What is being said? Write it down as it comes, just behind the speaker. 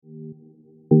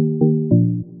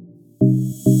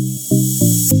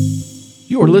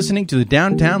You are listening to the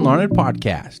Downtown Larned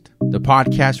Podcast, the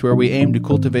podcast where we aim to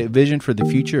cultivate vision for the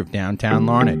future of downtown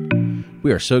Larned.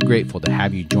 We are so grateful to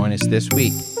have you join us this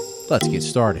week. Let's get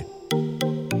started.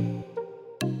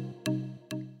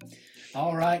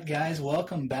 All right, guys,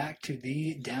 welcome back to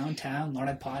the Downtown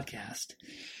Larned Podcast.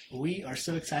 We are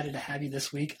so excited to have you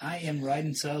this week. I am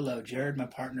riding solo. Jared, my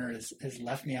partner, has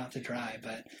left me out to dry,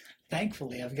 but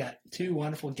thankfully I've got two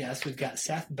wonderful guests. We've got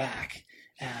Seth back.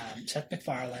 Seth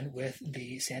McFarland with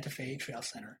the Santa Fe Trail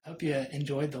Center. Hope you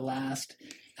enjoyed the last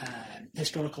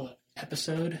historical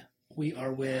episode. We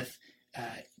are with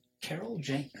Carol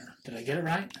Jankner. Did I get it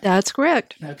right? That's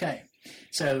correct. Okay.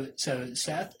 So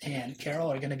Seth and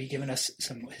Carol are going to be giving us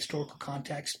some historical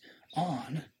context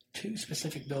on two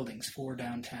specific buildings for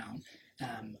downtown,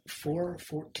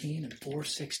 414 and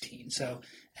 416. So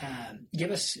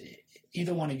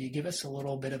either one of you, give us a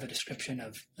little bit of a description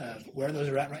of where those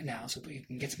are at right now so we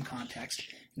can get some context,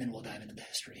 and then we'll dive into the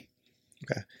history.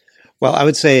 Okay. Well, I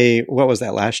would say, what was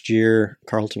that last year?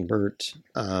 Carlton Burt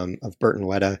of Burt and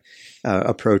Weta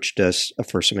approached us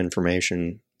for some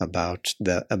information about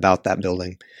that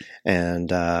building,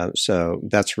 and so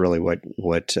that's really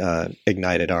what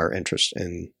ignited our interest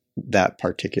in that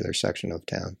particular section of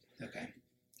town. Okay.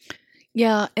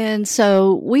 Yeah, and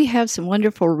so we have some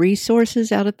wonderful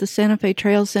resources out at the Santa Fe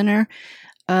Trail Center.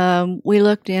 We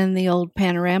looked in the old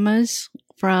panoramas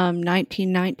from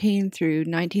 1919 through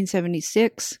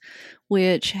 1976,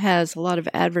 which has a lot of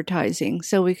advertising,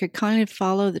 so we could kind of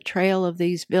follow the trail of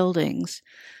these buildings.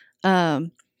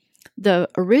 The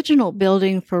original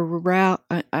building for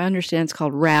I understand it's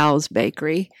called Rao's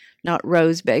Bakery, not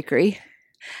Rose Bakery.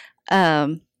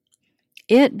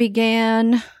 It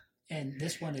began... And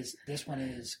this one is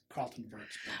Carlton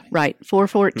Burt's building. Right,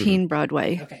 414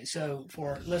 Broadway. Okay, so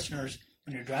for listeners,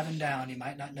 when you're driving down, you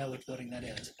might not know which building that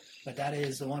is, but that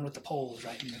is the one with the poles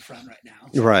right in the front right now.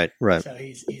 So, right. So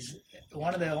he's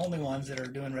one of the only ones that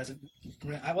are doing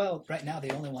right now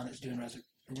the only one that's doing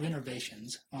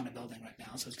renovations on a building right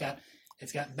now. So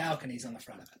it's got balconies on the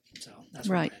front of it. So that's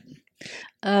right.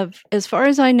 As far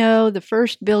as I know, the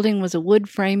first building was a wood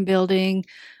frame building,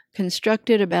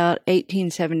 constructed about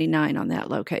 1879 on that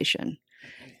location.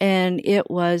 And it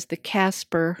was the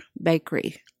Casper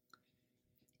Bakery.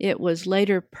 It was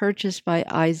later purchased by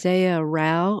Isaiah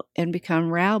Rao and become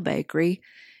Rao Bakery.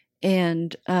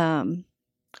 And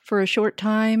for a short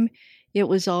time, it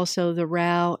was also the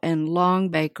Rao and Long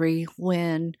Bakery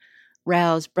when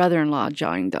Rao's brother-in-law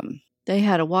joined them. They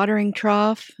had a watering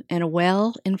trough and a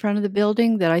well in front of the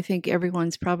building that I think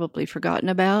everyone's probably forgotten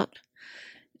about.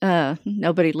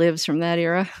 Nobody lives from that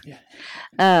era. Yeah.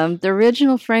 The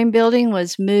original frame building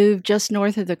was moved just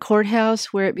north of the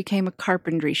courthouse where it became a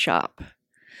carpentry shop.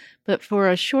 But for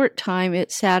a short time,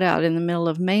 it sat out in the middle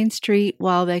of Main Street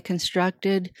while they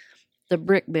constructed the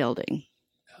brick building.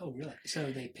 Oh, really?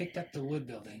 So they picked up the wood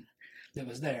building that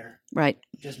was there. Right.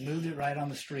 Just moved it right on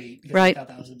the street because right. they thought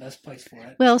that was the best place for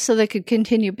it. Well, so they could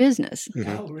continue business.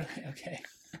 Mm-hmm. Oh, really? Okay.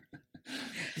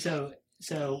 So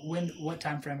what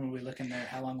time frame were we looking there?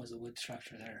 How long was the wood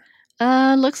structure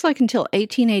there? Looks like until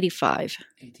 1885.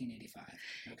 1885.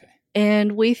 Okay.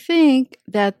 And we think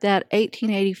that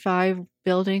 1885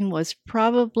 building was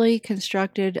probably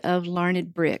constructed of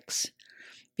Larned bricks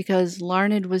because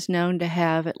Larned was known to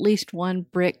have at least one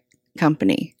brick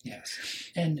company. Yes.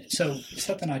 And so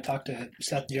Jared and I talked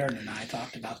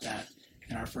about that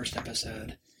in our first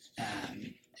episode.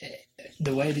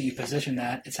 The way that you position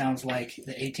that, it sounds like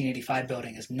the 1885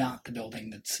 building is not the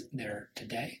building that's there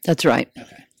today. That's right.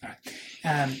 Okay, all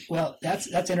right. Well, that's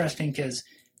interesting because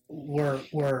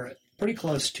we're pretty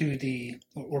close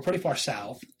we're pretty far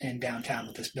south in downtown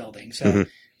with this building. So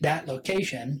that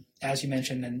location, as you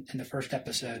mentioned in the first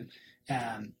episode,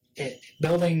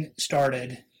 building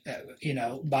started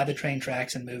by the train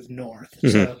tracks and moved north.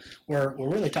 So we're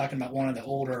really talking about one of the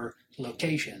older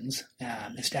locations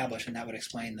established, and that would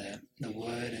explain the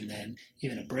wood and then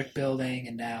even a brick building.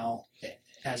 And now,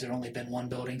 has there only been one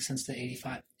building since the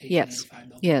 1885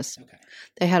 building? Yes. Okay.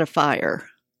 They had a fire.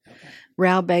 Okay.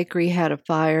 Rao Bakery had a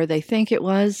fire. They think it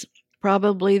was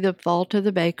probably the fault of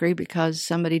the bakery because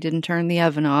somebody didn't turn the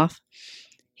oven off.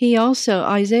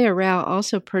 Isaiah Rao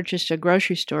also purchased a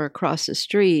grocery store across the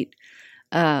street.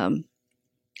 And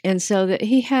so that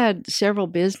he had several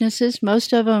businesses.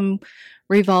 Most of them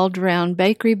revolved around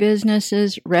bakery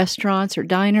businesses, restaurants or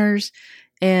diners,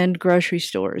 and grocery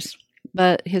stores.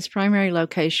 But his primary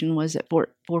location was at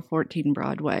 414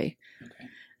 Broadway. Okay.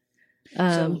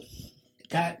 So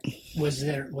that was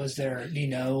there. Do you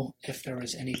know if there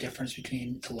was any difference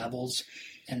between the levels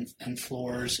and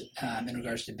floors in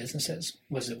regards to businesses?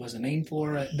 Was the main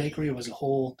floor a bakery, or was the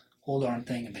whole whole darn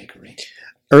thing a bakery?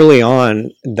 Early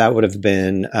on, that would have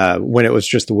been, when it was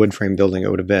just the wood frame building, it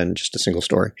would have been just a single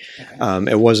story. Okay.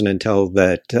 It wasn't until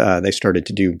that they started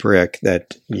to do brick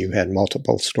that you had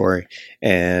multiple story.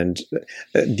 And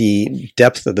the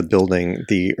depth of the building,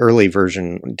 the early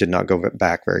version did not go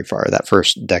back very far. That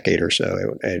first decade or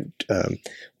so, it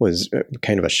was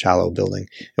kind of a shallow building.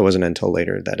 It wasn't until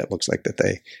later that it looks like that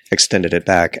they extended it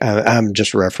back. I'm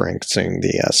just referencing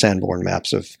the Sanborn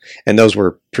maps and those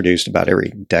were produced about every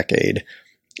decade.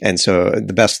 And so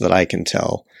the best that I can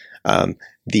tell,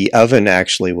 the oven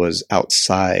actually was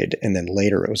outside, and then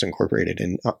later it was incorporated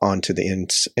onto the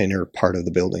inner part of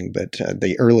the building. But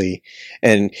the early,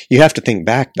 and you have to think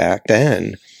back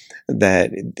then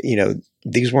that,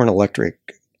 these weren't electric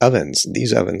ovens.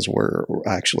 These ovens were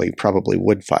actually probably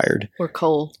wood fired. Or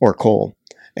coal.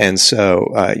 And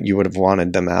so you would have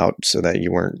wanted them out so that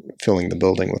you weren't filling the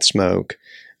building with smoke.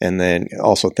 And then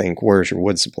also think, where's your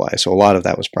wood supply? So a lot of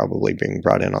that was probably being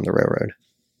brought in on the railroad.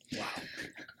 Wow.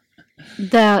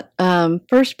 That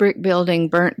first brick building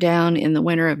burnt down in the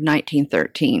winter of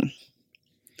 1913.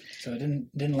 So it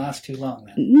didn't last too long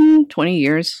then. 20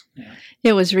 years. Yeah.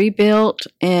 It was rebuilt,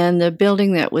 and the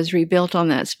building that was rebuilt on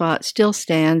that spot still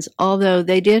stands, although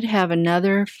they did have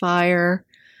another fire,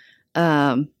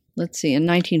 in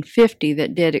 1950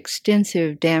 that did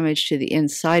extensive damage to the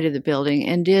inside of the building.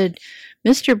 And did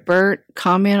Mr. Burt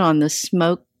comment on the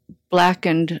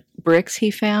smoke-blackened bricks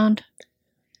he found?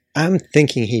 I'm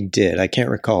thinking he did. I can't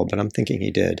recall, but I'm thinking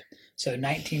he did. So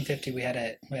 1950, we had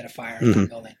a fire in the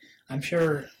building. I'm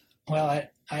sure. Well,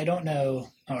 I don't know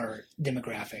our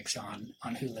demographics on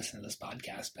who listens to this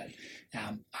podcast, but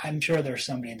I'm sure there's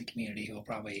somebody in the community who will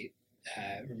probably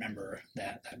remember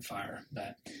that fire.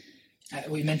 But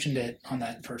we mentioned it on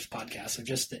that first podcast. So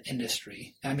just the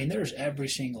industry. I mean, there's every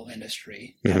single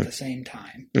industry at the same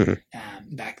time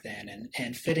back then,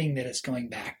 and fitting that it's going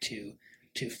back to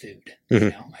food.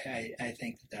 I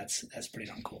think that's pretty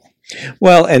darn cool.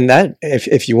 Well, and that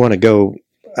if you want to go.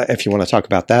 If you want to talk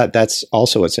about that, that's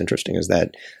also what's interesting is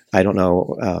that I don't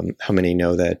know how many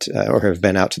know that or have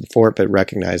been out to the fort, but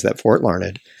recognize that Fort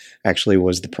Larned actually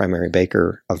was the primary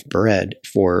baker of bread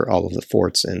for all of the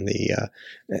forts in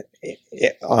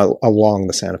along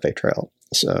the Santa Fe Trail.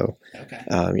 So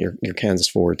your Kansas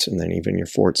forts and then even your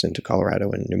forts into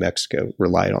Colorado and New Mexico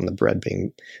relied on the bread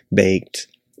being baked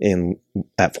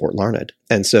at Fort Larned.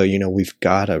 And so, we've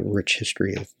got a rich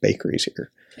history of bakeries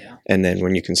here. Yeah. And then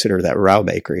when you consider that Rao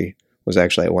Bakery was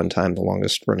actually at one time the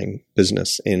longest running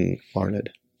business in Larned.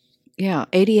 Yeah,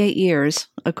 88 years,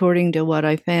 according to what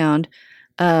I found.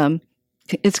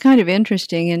 It's kind of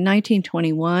interesting. In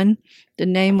 1921, the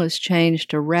name was changed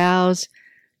to Rao's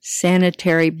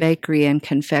Sanitary Bakery and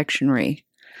Confectionery.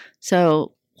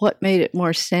 So what made it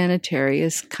more sanitary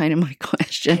is kind of my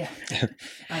question. Yeah.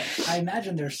 I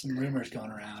imagine there's some rumors going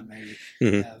around, maybe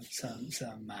of some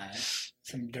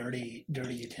dirty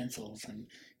utensils, and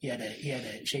you had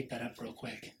to shape that up real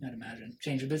quick. I'd imagine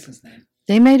change the business name.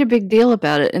 They made a big deal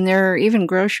about it, and there are even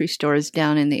grocery stores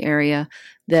down in the area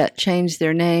that changed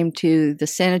their name to the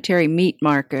Sanitary Meat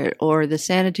Market or the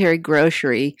Sanitary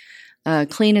Grocery,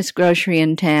 cleanest grocery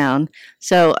in town.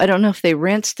 So I don't know if they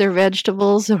rinsed their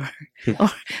vegetables or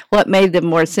what made them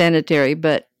more sanitary,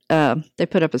 but they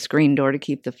put up a screen door to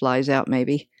keep the flies out,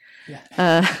 maybe.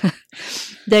 Yeah.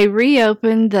 They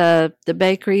reopened the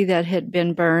bakery that had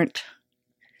been burnt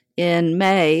in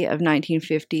May of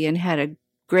 1950 and had a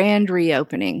grand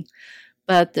reopening,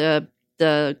 but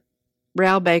the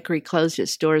Rao Bakery closed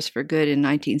its doors for good in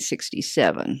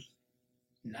 1967.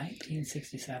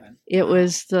 1967. It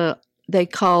was they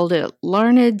called it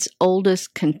Larned's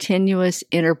oldest continuous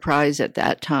enterprise at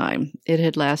that time. It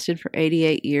had lasted for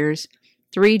 88 years.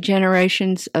 3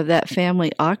 generations of that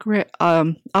family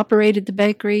operated the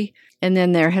bakery, and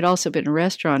then there had also been a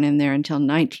restaurant in there until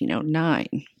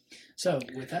 1909. So,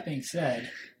 with that being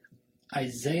said,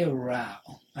 Isaiah Rao,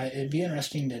 it'd be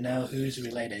interesting to know who's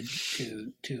related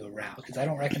to a Rao, because I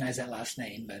don't recognize that last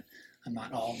name, but I'm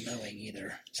not all-knowing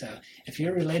either. So, if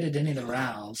you're related to any of the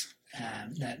Raos,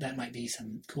 that might be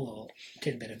some cool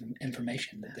tidbit of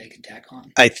information that they could tack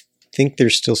on. I think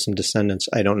there's still some descendants.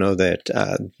 I don't know that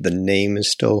the name is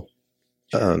still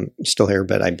here,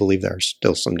 but I believe there are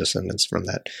still some descendants from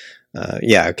that.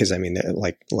 Because I mean,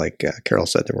 like Carol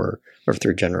said, there were over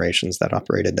 3 generations that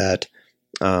operated that,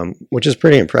 which is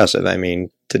pretty impressive. I mean,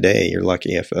 today you're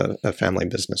lucky if a family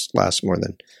business lasts more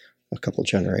than a couple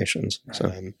generations. Right.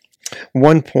 So,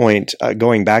 one point,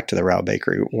 going back to the Rao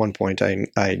Bakery, one point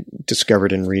I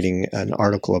discovered in reading an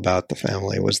article about the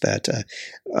family was that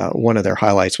one of their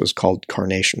highlights was called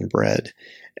Carnation Bread.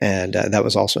 And that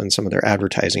was also in some of their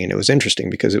advertising. And it was interesting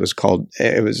because it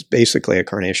was basically a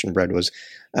carnation bread was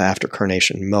after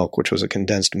carnation milk, which was a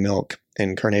condensed milk.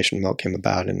 And carnation milk came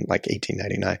about in like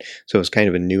 1899. So it was kind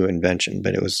of a new invention,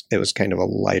 but it was kind of a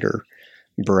lighter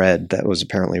bread that was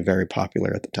apparently very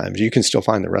popular at the time. You can still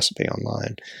find the recipe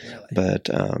online. Really? But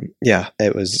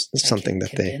it was something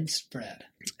that condensed bread.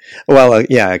 Well,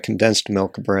 a condensed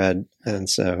milk bread. And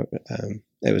so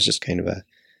it was just kind of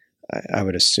I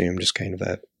would assume just kind of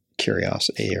a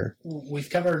curiosity. Or we've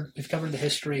covered the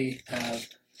history of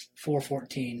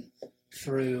 414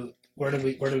 through where did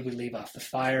we leave off? The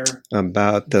fire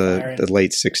about the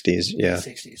late 60s. Yeah, late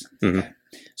 60s. Mm-hmm. Okay.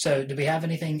 So, do we have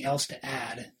anything else to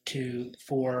add to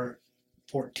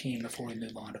 414 before we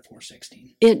move on to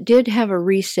 416? It did have a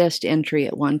recessed entry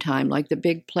at one time, like the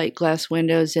big plate glass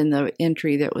windows in the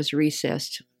entry that was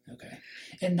recessed. Okay.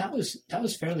 And that was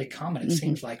fairly common, it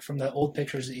seems like, from the old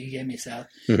pictures that you gave me, Seth.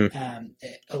 Mm-hmm.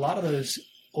 A lot of those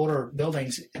older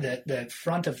buildings, the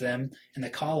front of them and the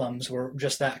columns were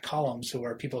just that, columns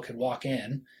where people could walk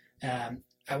in.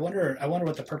 I wonder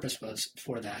what the purpose was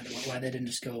for that, why they didn't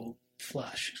just go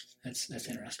flush. That's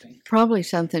interesting. Probably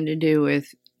something to do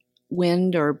with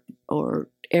wind or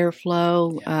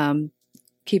airflow,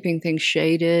 keeping things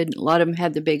shaded. A lot of them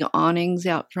had the big awnings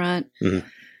out front. Mm-hmm.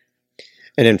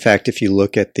 And in fact, if you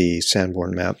look at the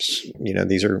Sanborn maps,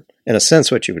 these are, in a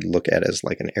sense, what you would look at as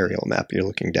like an aerial map. You're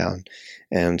looking down.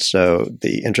 And so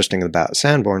the interesting about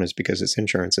Sanborn is because it's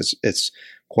insurance, it's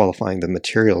qualifying the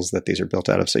materials that these are built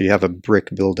out of. So you have a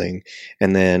brick building,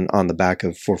 and then on the back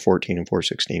of 414 and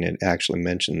 416, it actually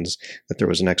mentions that there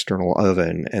was an external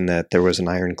oven and that there was an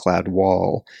ironclad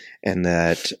wall, and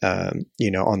that,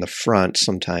 on the front,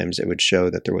 sometimes it would show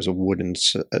that there was a wooden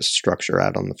structure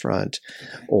out on the front,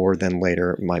 or then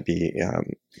later it might be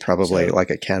probably like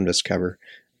a canvas cover.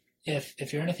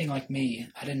 If you're anything like me,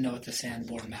 I didn't know what the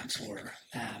Sanborn maps were.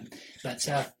 But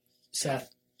Seth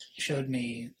showed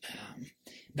me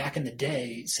back in the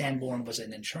day, Sanborn was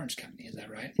an insurance company. Is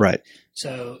that right? Right.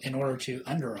 So in order to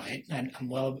underwrite, and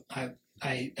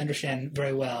I understand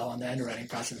very well on the underwriting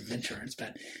process of insurance,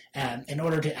 but in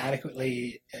order to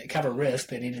adequately cover risk,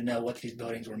 they need to know what these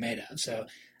buildings were made of. So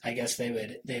I guess they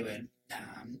would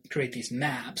create these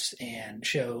maps and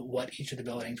show what each of the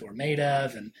buildings were made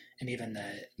of, and even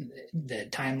the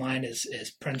timeline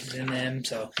is printed in them.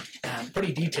 So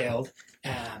pretty detailed.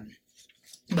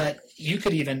 But you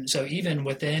could even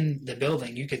within the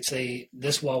building, you could say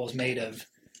this wall was made of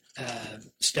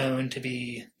stone to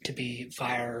be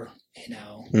fire,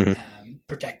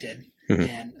 protected. Mm-hmm.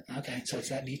 And okay, so it's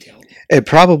that detailed. It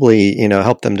probably,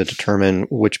 helped them to determine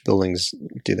which buildings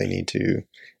do they need to,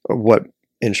 or what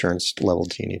insurance level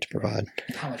do you need to provide?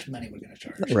 How much money we're going to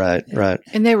charge. Right, yeah. Right.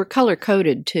 And they were color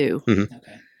coded too. Mm-hmm.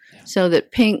 Okay. Yeah. So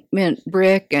that pink meant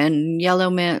brick and yellow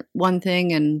meant one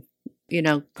thing, and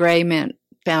gray meant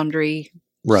foundry.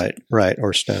 Right,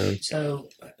 or stone. So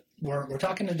we're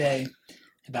talking today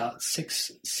about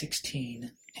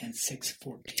 616 and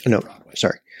 614 No, Broadway.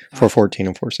 Sorry, 414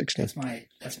 and 416.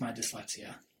 That's my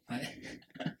dyslexia.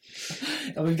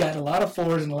 We've got a lot of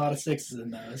 4s and a lot of 6s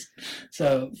in those.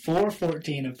 So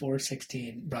 414 and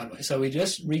 416 Broadway. So we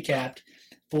just recapped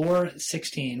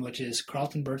 416, which is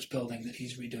Carlton Burt's building that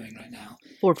he's redoing right now.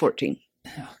 414.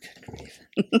 Oh, good grief.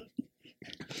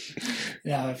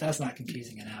 Now, if that's not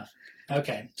confusing enough.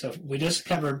 Okay, so we just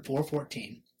covered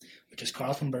 414, which is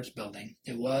Carlton Burt's building.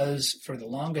 It was, for the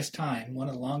longest time, one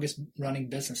of the longest running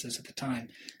businesses at the time,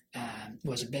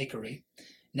 was a bakery.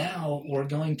 Now we're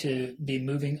going to be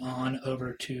moving on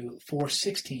over to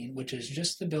 416, which is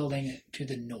just the building to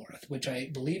the north, which I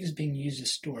believe is being used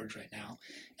as storage right now.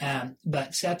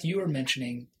 But Seth, you were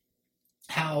mentioning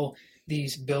how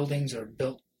these buildings are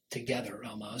built together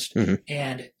almost. Mm-hmm.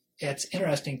 And it's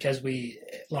interesting because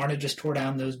Larna just tore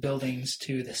down those buildings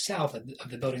to the south of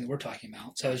the building that we're talking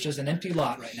about. So it's just an empty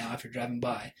lot right now if you're driving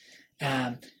by.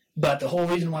 But the whole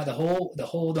reason why the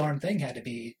whole darn thing had to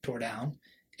be tore down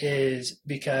is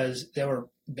because they were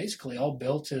basically all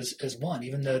built as one,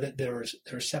 even though that there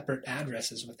were separate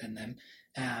addresses within them.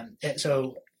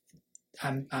 So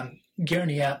I'm gearing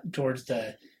you up towards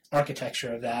the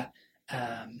architecture of that.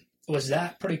 Was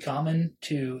that pretty common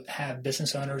to have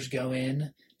business owners go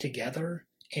in together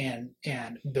and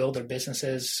build their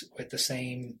businesses with the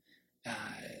same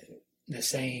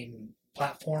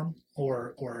platform,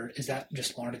 or is that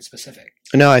just Larned specific?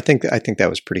 No, I think that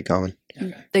was pretty common.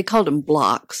 Okay. They called them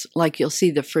blocks. Like you'll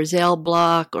see the Frizzell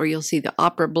block, or you'll see the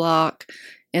Opera block,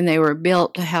 and they were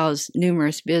built to house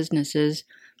numerous businesses.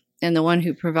 And the one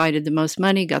who provided the most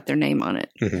money got their name on it.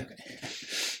 Mm-hmm. Okay.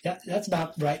 Yeah, that's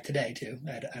about right today too.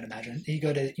 I'd imagine you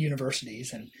go to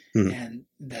universities and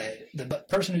the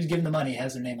person who's giving the money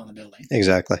has their name on the building.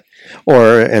 Exactly.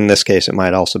 Or in this case, it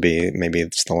might also be maybe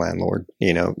it's the landlord.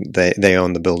 They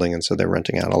own the building, and so they're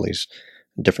renting out all these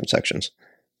different sections.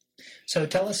 So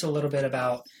tell us a little bit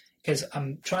about, because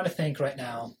I'm trying to think right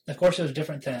now. Of course, it was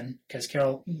different then, because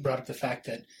Carol brought up the fact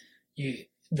that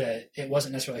it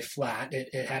wasn't necessarily flat.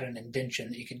 It had an indention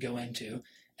that you could go into.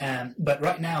 But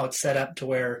right now it's set up to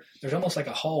where there's almost like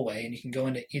a hallway, and you can go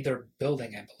into either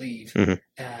building, I believe,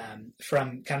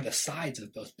 from kind of the sides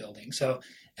of both buildings. So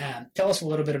tell us a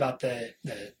little bit about the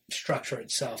structure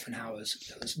itself and how it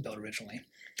was built originally.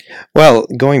 Well,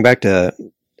 going back to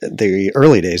the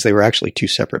early days, they were actually two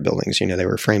separate buildings. They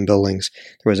were frame buildings.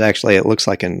 There was actually, it looks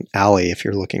like an alley. If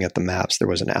you're looking at the maps, there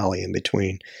was an alley in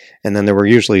between. And then there were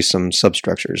usually some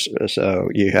substructures. So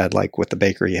you had, like with the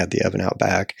bakery, you had the oven out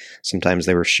back. Sometimes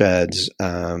they were sheds,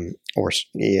 or,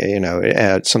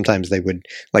 sometimes they would,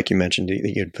 like you mentioned,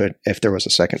 you'd put, if there was a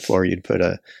second floor, you'd put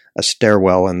a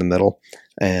stairwell in the middle,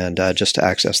 and just to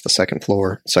access the second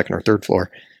or third floor.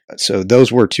 So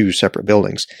those were two separate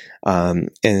buildings. And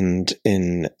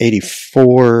in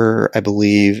 84, I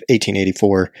believe,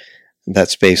 1884, that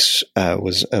space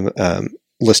was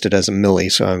listed as a millie,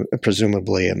 so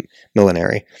presumably a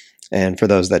millinery. And for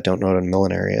those that don't know what a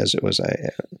millinery is, it was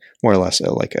more or less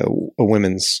like a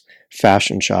women's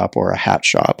fashion shop or a hat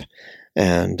shop.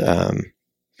 And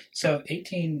so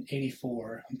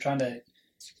 1884, I'm trying to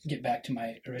get back to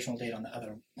my original date on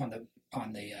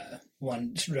the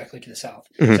one directly to the south.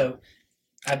 Mm-hmm. So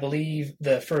I believe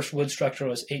the first wood structure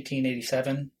was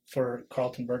 1887 for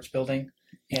Carlton Burt's building,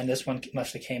 and this one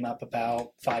must have came up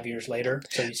about 5 years later.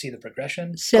 So you see the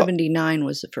progression. 79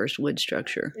 was the first wood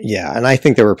structure. Yeah, and I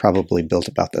think they were probably built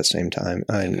about that same time.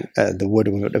 And the wood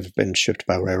would have been shipped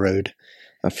by railroad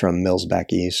from mills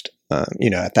back east.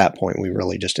 At that point, we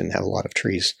really just didn't have a lot of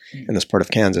trees in this part of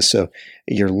Kansas. So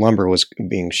your lumber was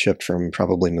being shipped from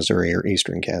probably Missouri or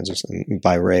eastern Kansas and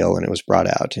by rail, and it was brought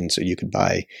out. And so you could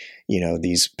buy,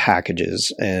 these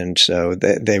packages. And so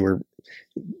they were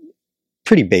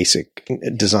pretty basic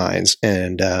designs,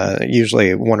 and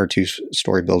usually 1 or 2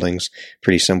 story buildings,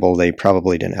 pretty simple. They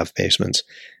probably didn't have basements.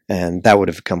 And that would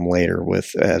have come later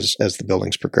as the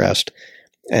buildings progressed.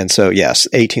 And so, yes,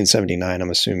 1879,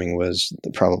 I'm assuming, was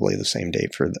probably the same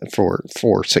date for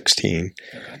 416.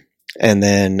 Okay. And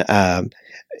then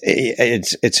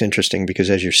it's interesting because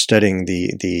as you're studying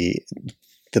the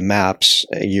maps,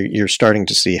 you're starting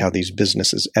to see how these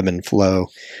businesses ebb and flow.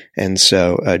 And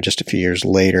so, just a few years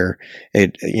later,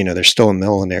 there's still a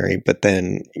millinery, but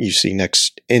then you see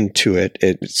next into it,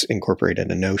 it's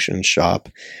incorporated a notions shop.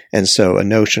 And so a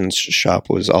notions shop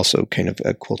was also kind of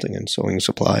a quilting and sewing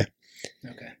supply.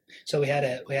 Okay, so we had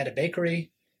a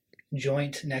bakery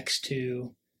joint next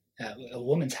to a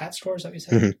woman's hat store. Is that what you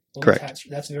said? Mm-hmm. Correct.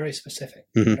 That's very specific.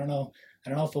 Mm-hmm. I don't know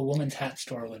if a woman's hat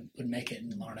store would make it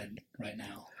in Larned right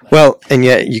now. But. Well, and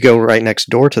yet you go right next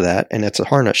door to that, and it's a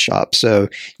harness shop. So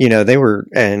they were,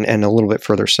 and a little bit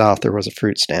further south there was a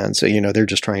fruit stand. So they're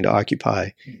just trying to occupy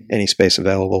any space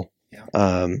available.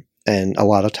 Yeah. And a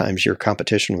lot of times your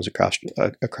competition was across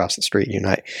the street. You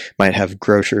might have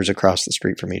grocers across the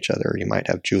street from each other. Or you might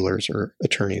have jewelers or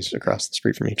attorneys across the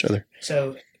street from each other.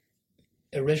 So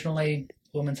originally,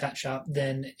 women's hat shop,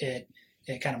 then it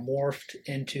kind of morphed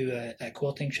into a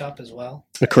quilting shop as well?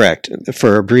 Correct.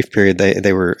 For a brief period,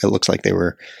 they were. It looks like they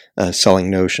were selling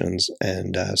notions.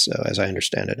 And so as I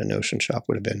understand it, a notion shop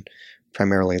would have been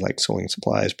primarily like sewing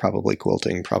supplies, probably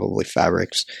quilting, probably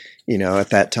fabrics. At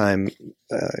that time,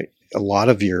 a lot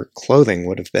of your clothing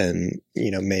would have been,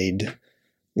 made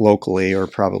locally or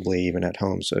probably even at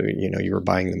home. So, you were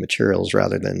buying the materials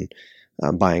rather than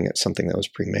buying something that was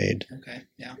pre-made. Okay,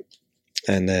 yeah.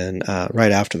 And then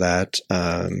right after that,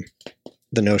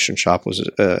 the notion shop was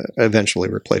eventually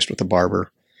replaced with a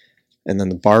barber. And then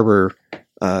the barber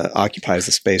occupies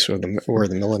the space where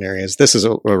the millinery is. This is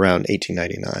around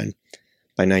 1899.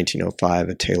 By 1905,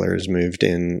 a tailor has moved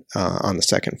in on the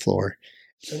second floor.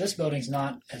 So this building's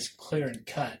not as clear and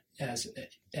cut as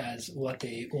what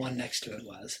the one next to it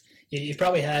was. You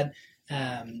probably had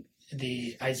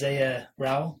the Isaiah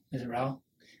Rao, is it Rao?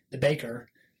 The baker,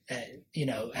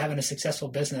 having a successful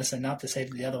business, and not to say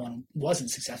that the other one wasn't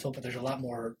successful, but there's a lot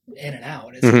more in and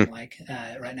out, it seemed like,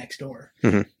 right next door.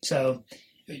 Mm-hmm. So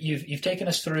you've taken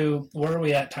us through, where are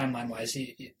we at timeline-wise?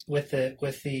 With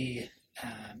the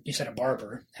you said a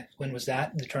barber. When was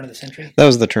that? The turn of the century? That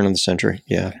was the turn of the century,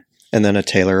 yeah. Okay. And then a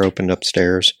tailor opened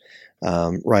upstairs,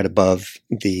 right above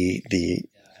the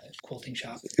quilting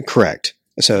shop. Correct.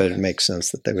 So it makes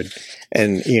sense that they would,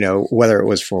 and whether it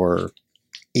was for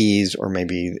ease or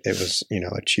maybe it was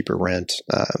a cheaper rent,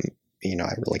 I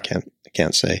really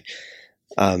can't say.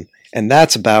 And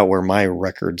that's about where my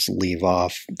records leave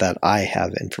off that I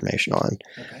have information on.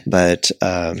 Okay. But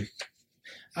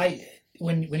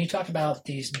when you talk about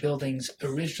these buildings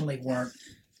originally weren't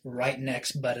right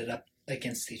next, butted up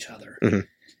against each other. Mm-hmm.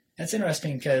 That's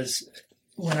interesting because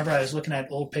whenever I was looking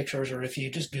at old pictures, or if you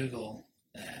just Google,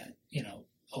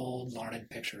 old Larned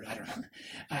pictures, I don't know.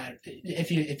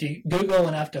 If you Google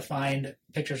enough to find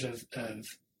pictures of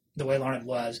the way Larned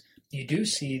was, you do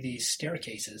see these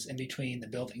staircases in between the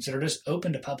buildings that are just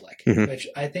open to public, mm-hmm. which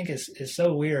I think is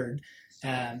so weird.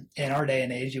 In our day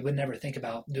and age, you would never think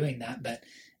about doing that, but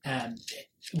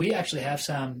we actually have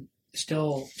some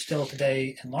still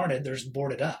today in Larned. There's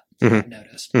boarded up. Mm-hmm. I've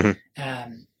noticed.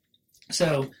 Mm-hmm.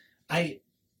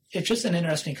 It's just an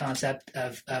interesting concept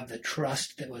of the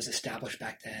trust that was established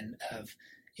back then. Of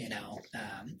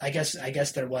I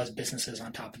guess there was businesses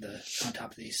on top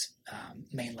of these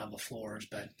main level floors,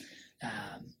 but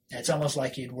it's almost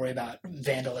like you'd worry about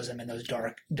vandalism in those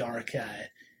dark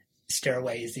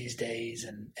stairways these days,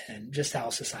 and just how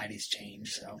society's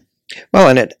changed. So. Well,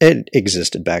 and it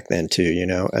existed back then too,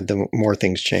 the more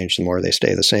things change, the more they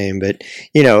stay the same. But,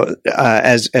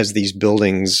 as these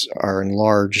buildings are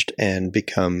enlarged and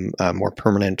become more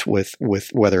permanent with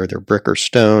whether they're brick or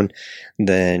stone,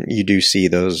 then you do see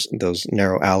those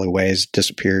narrow alleyways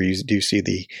disappear. You do see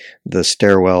the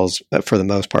stairwells for the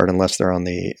most part, unless they're on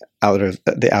the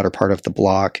outer part of the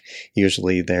block.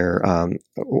 Usually they're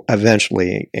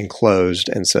eventually enclosed.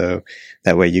 And so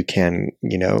that way you can,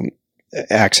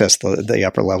 access the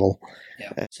upper level.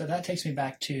 Yeah. So that takes me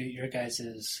back to your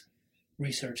guys'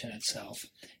 research in itself.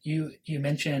 You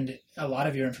mentioned a lot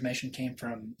of your information came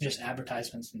from just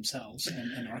advertisements themselves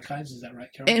and archives. Is that right,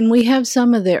 Carol? And we have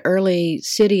some of the early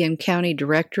city and county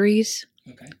directories,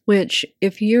 okay, which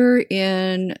if you're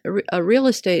in a real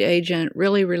estate agent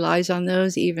really relies on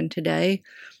those even today,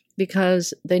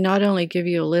 because they not only give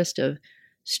you a list of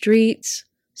streets,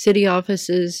 city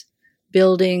offices,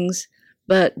 buildings,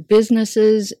 but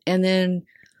businesses, and then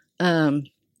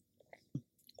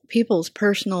people's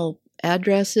personal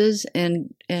addresses,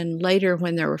 and later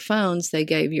when there were phones, they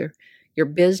gave your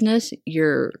business,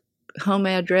 your home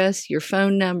address, your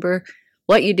phone number,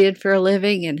 what you did for a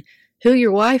living, and who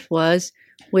your wife was,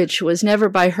 which was never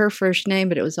by her first name,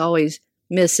 but it was always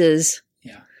Mrs.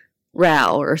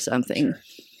 Rao or something.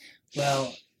 Sure.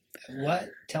 Well, what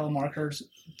telemarketers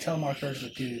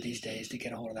would do these days to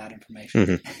get a hold of that information.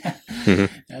 Mm-hmm.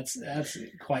 Mm-hmm. That's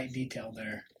quite detailed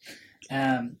there.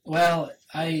 Well,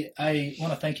 I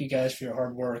want to thank you guys for your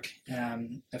hard work.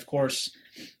 Of course,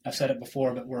 I've said it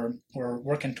before, but we're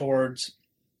working towards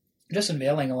just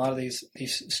unveiling a lot of these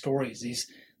stories,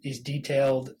 these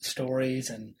detailed stories,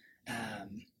 and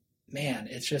man,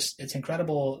 it's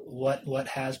incredible what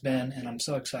has been, and I'm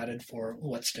so excited for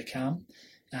what's to come.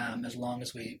 As long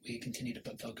as we continue to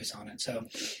put focus on it. So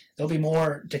there'll be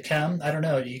more to come. I don't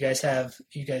know. Do you guys have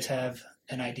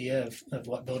an idea of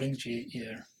what buildings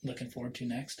you're looking forward to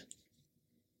next?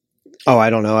 Oh, I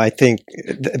don't know. I think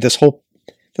this whole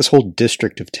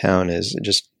district of town is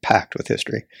just packed with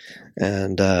history,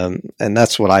 and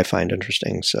that's what I find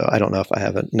interesting. So I don't know if I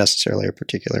have necessarily a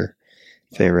particular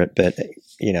favorite, but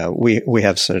we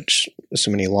have so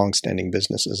many longstanding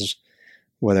businesses,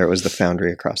 whether it was the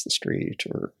foundry across the street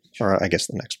or I guess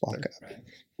the next block up. Right.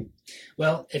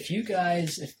 Well, if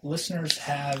listeners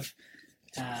have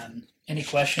any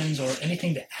questions or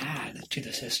anything to add to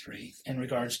this history in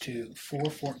regards to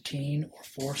 414 or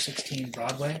 416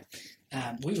 Broadway,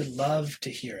 we would love to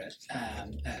hear it.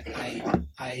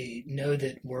 I know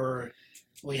that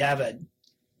we have a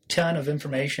ton of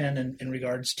information in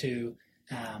regards to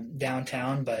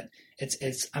downtown, but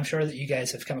I'm sure that you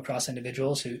guys have come across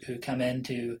individuals who come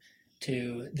into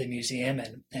the museum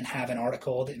and have an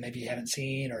article that maybe you haven't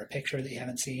seen or a picture that you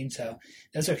haven't seen. So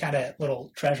those are kind of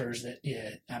little treasures that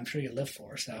I'm sure you live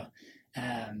for. So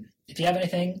if you have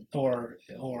anything or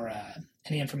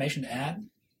any information to add,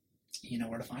 you know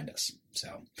where to find us.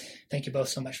 So thank you both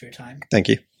so much for your time. Thank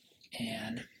you.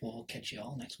 And we'll catch you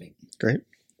all next week. Great.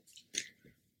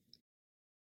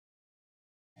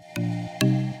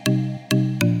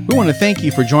 We want to thank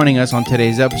you for joining us on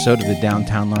today's episode of the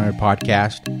Downtown Larned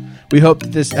Podcast. We hope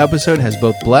that this episode has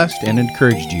both blessed and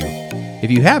encouraged you.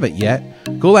 If you haven't yet,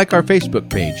 go like our Facebook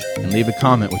page and leave a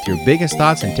comment with your biggest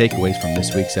thoughts and takeaways from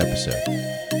this week's episode.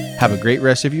 Have a great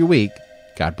rest of your week.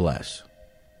 God bless.